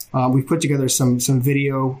it. We've put together some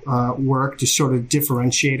video work to sort of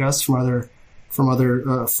differentiate us from other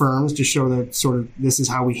firms to show that sort of this is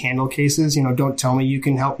how we handle cases. Don't tell me you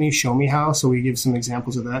can help me, show me how. So we give some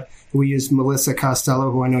examples of that. We use Melissa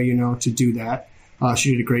Costello, who I know you know, to do that.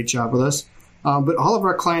 She did a great job with us. But all of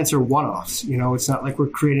our clients are one-offs. It's not like we're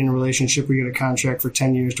creating a relationship where you get a contract for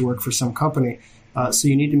 10 years to work for some company. So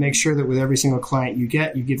you need to make sure that with every single client you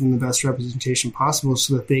give them the best representation possible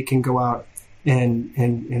so that they can go out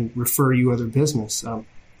and refer you other business.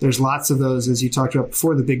 There's lots of those, as you talked about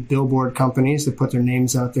before, the big billboard companies that put their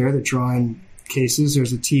names out there that draw in cases.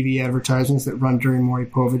 There's the TV advertisements that run during Maury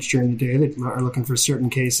Povich during the day that are looking for certain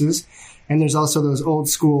cases. And there's also those old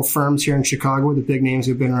school firms here in Chicago, the big names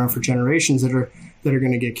who've been around for generations that are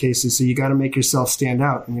going to get cases. So you got to make yourself stand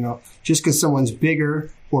out. Just because someone's bigger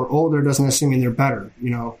or older doesn't necessarily mean they're better.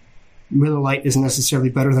 Miller Lite isn't necessarily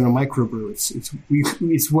better than a microbrew.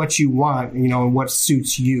 It's what you want, and what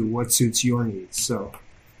suits you, what suits your needs. So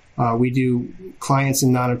we do clients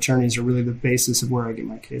and non-attorneys are really the basis of where I get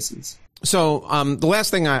my cases. So the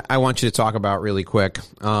last thing I want you to talk about really quick,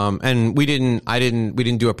 and we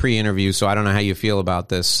didn't do a pre-interview, so I don't know how you feel about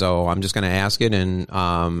this. So I'm just going to ask it,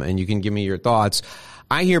 and you can give me your thoughts.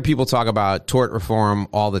 I hear people talk about tort reform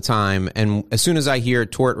all the time, and as soon as I hear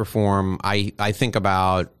tort reform, I think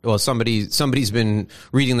about, well, somebody's been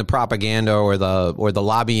reading the propaganda or the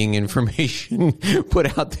lobbying information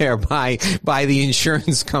put out there by the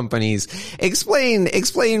insurance companies.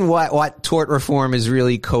 Explain what tort reform is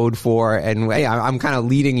really code for, and hey, I'm kind of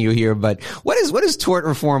leading you here, but what is tort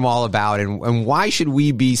reform all about, and why should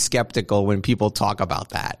we be skeptical when people talk about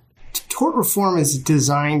that? Tort reform is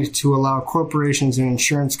designed to allow corporations and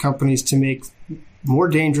insurance companies to make more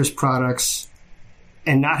dangerous products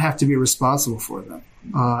and not have to be responsible for them,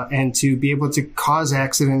 and to be able to cause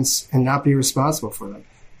accidents and not be responsible for them.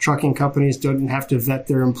 Trucking companies don't have to vet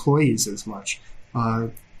their employees as much.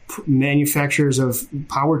 Manufacturers of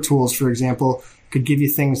power tools, for example, could give you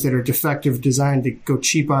things that are defective design to go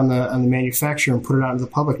cheap on the manufacturer and put it out into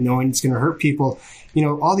the public, knowing it's going to hurt people.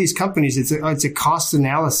 All these companies, it's a cost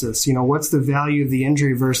analysis. What's the value of the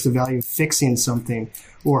injury versus the value of fixing something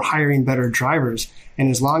or hiring better drivers? And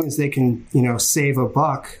as long as they can, save a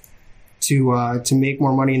buck to make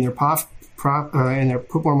more money in their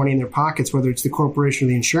put more money in their pockets, whether it's the corporation or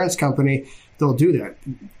the insurance company, they'll do that.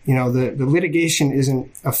 The litigation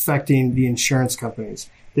isn't affecting the insurance companies.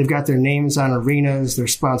 They've got their names on arenas. They're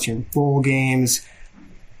sponsoring bowl games.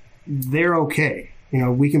 They're okay.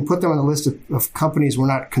 We can put them on the list of companies we're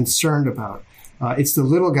not concerned about. It's the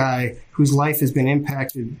little guy whose life has been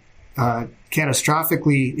impacted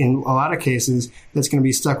catastrophically in a lot of cases that's going to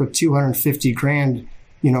be stuck with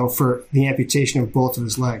 $250,000, for the amputation of both of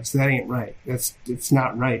his legs. That ain't right. It's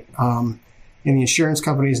not right. And the insurance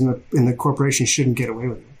companies and the corporations shouldn't get away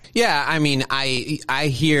with it. Yeah, I mean, I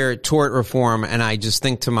hear tort reform and I just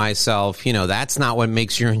think to myself, that's not what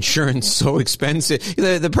makes your insurance so expensive.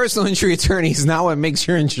 The personal injury attorney is not what makes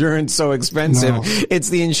your insurance so expensive. No. It's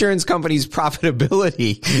the insurance company's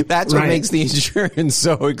profitability. That's what makes the insurance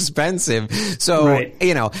so expensive. So,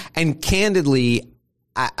 and candidly,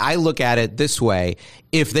 I look at it this way.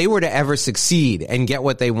 If they were to ever succeed and get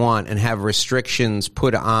what they want and have restrictions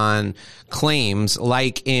put on claims,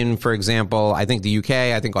 like in, for example, I think the UK,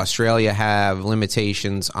 I think Australia have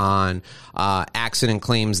limitations on accident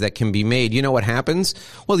claims that can be made. You know what happens?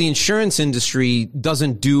 Well, the insurance industry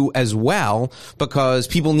doesn't do as well because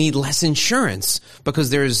people need less insurance because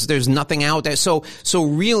there's nothing out there. So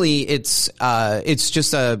really it's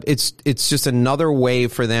just another way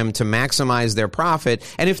for them to maximize their profit.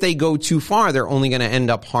 And if they go too far, they're only going to end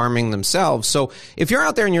up harming themselves. So if you're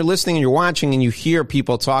out there and you're listening and you're watching and you hear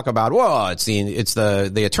people talk about, well, it's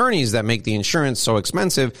the attorneys that make the insurance so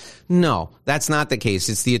expensive. No, that's not the case.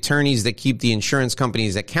 It's the attorneys that keep the insurance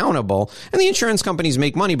companies accountable, and the insurance companies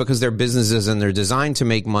make money because they're businesses and they're designed to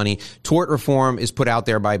make money. Tort reform is put out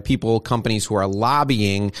there by companies who are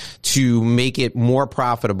lobbying to make it more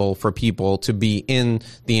profitable for people to be in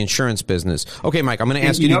the insurance business. Okay, Mike, I'm going to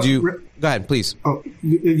ask you to do. Go ahead, please. Oh,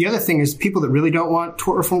 the other thing is people that really don't want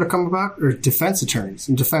tort reform to come about are defense attorneys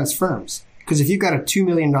and defense firms. Because if you've got a $2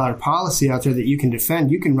 million policy out there that you can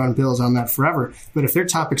defend, you can run bills on that forever. But if their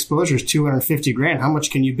top exposure is $250,000, how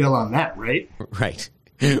much can you bill on that, right? Right.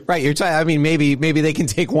 Right. I mean, maybe they can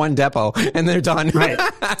take one depot and they're done. Right.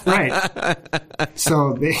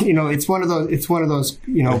 So, it's one of those,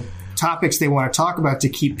 topics they want to talk about to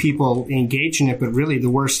keep people engaged in it. But really the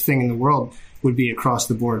worst thing in the world would be across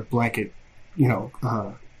the board blanket,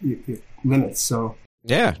 limits. So.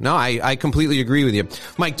 Yeah, no, I completely agree with you.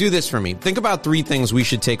 Mike, do this for me. Think about 3 things we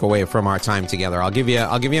should take away from our time together. I'll give you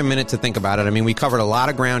a minute to think about it. I mean, we covered a lot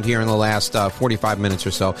of ground here in the last 45 minutes or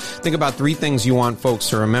so. Think about 3 things you want folks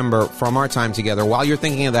to remember from our time together. While you're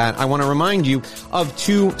thinking of that, I want to remind you of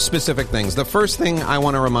 2 specific things. The first thing I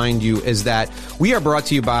want to remind you is that we are brought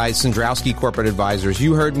to you by Sandrowski Corporate Advisors.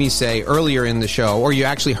 You heard me say earlier in the show, or you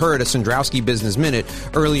actually heard a Sandrowski Business Minute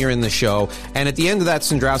earlier in the show. And at the end of that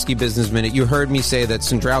Sandrowski Business Minute, you heard me say that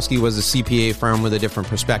Sandrowski was a CPA firm with a different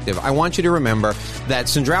perspective. I want you to remember that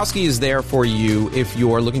Sandrowski is there for you if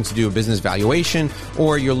you're looking to do a business valuation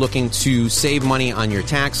or you're looking to save money on your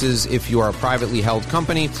taxes. If you are a privately held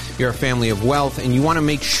company, you're a family of wealth, and you want to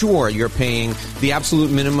make sure you're paying the absolute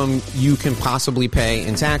minimum you can possibly pay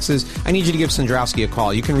in taxes, I need you to give Sandrowski a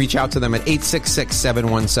call. You can reach out to them at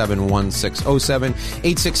 866-717-1607,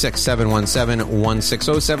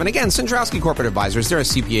 866-717-1607. Again, Sandrowski Corporate Advisors, they're a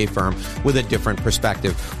CPA firm with a different perspective.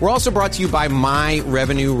 We're also brought to you by My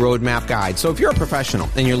Revenue Roadmap Guide. So if you're a professional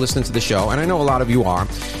and you're listening to the show, and I know a lot of you are,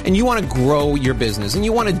 and you want to grow your business and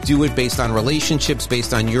you want to do it based on relationships,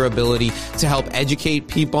 based on your ability to help educate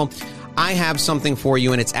people, I have something for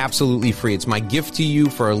you, and it's absolutely free. It's my gift to you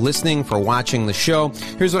for listening, for watching the show.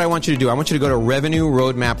 Here's what I want you to do. I want you to go to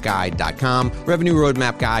revenueroadmapguide.com,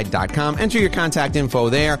 revenueroadmapguide.com. Enter your contact info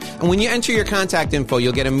there. And when you enter your contact info,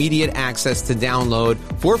 you'll get immediate access to download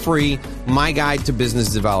for free my guide to business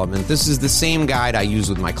development. This is the same guide I use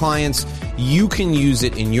with my clients. You can use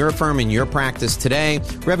it in your firm, in your practice today.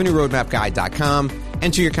 revenueroadmapguide.com.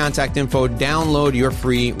 Enter your contact info, download your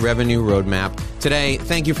free revenue roadmap today.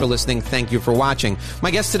 Thank you for listening. Thank you for watching. My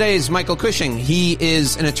guest today is Michael Cushing. He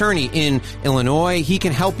is an attorney in Illinois. He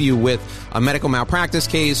can help you with a medical malpractice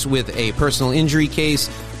case, with a personal injury case.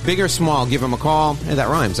 Big or small, give him a call. Hey, that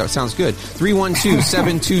rhymes. That sounds good.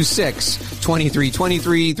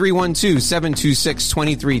 312-726-2323.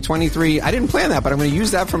 312-726-2323. I didn't plan that, but I'm going to use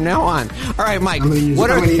that from now on. All right, Mike. I'm going to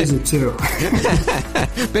use it too.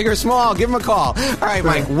 Big or small, give him a call. All right,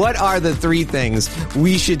 Mike, what are the 3 things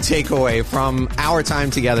we should take away from our time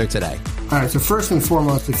together today? All right, so first and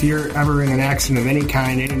foremost, if you're ever in an accident of any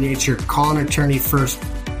kind, any nature, call an attorney first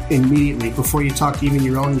immediately. Before you talk to even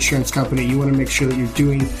your own insurance company, you want to make sure that you're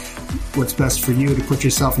doing what's best for you to put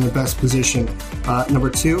yourself in the best position. Number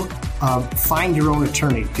 2, find your own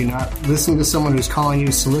attorney. Do not listen to someone who's calling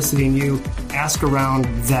you, soliciting you. Ask around,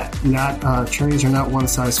 vet. Attorneys are not one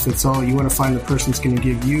size fits all. You want to find the person that's going to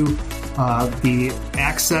give you the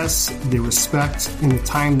access, the respect, and the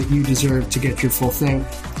time that you deserve to get your full thing.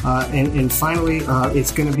 And finally,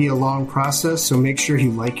 it's going to be a long process, so make sure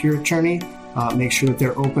you like your attorney. Make sure that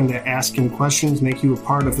they're open to asking questions, make you a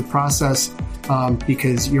part of the process,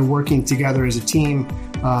 because you're working together as a team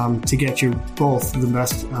to get you both the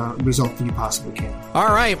best result that you possibly can.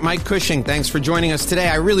 All right, Mike Cushing, thanks for joining us today.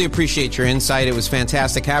 I really appreciate your insight. It was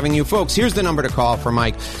fantastic having you. Folks, here's the number to call for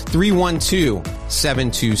Mike,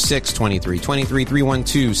 312-726-2323,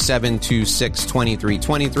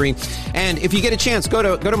 312-726-2323. And if you get a chance,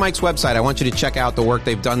 go to Mike's website. I want you to check out the work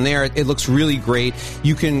they've done there. It looks really great.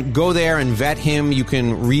 You can go there and vet him. You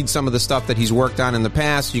can read some of the stuff that he's worked on in the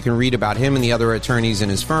past. You can read about him and the other attorneys in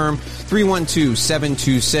his firm.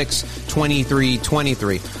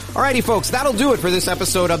 312-726-2323. All righty, folks, that'll do it for this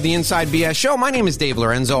episode of the Inside BS Show. My name is Dave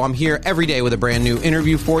Lorenzo. I'm here every day with a brand new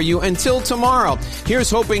interview for you. Until tomorrow, here's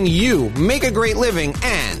hoping you make a great living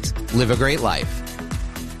and live a great life.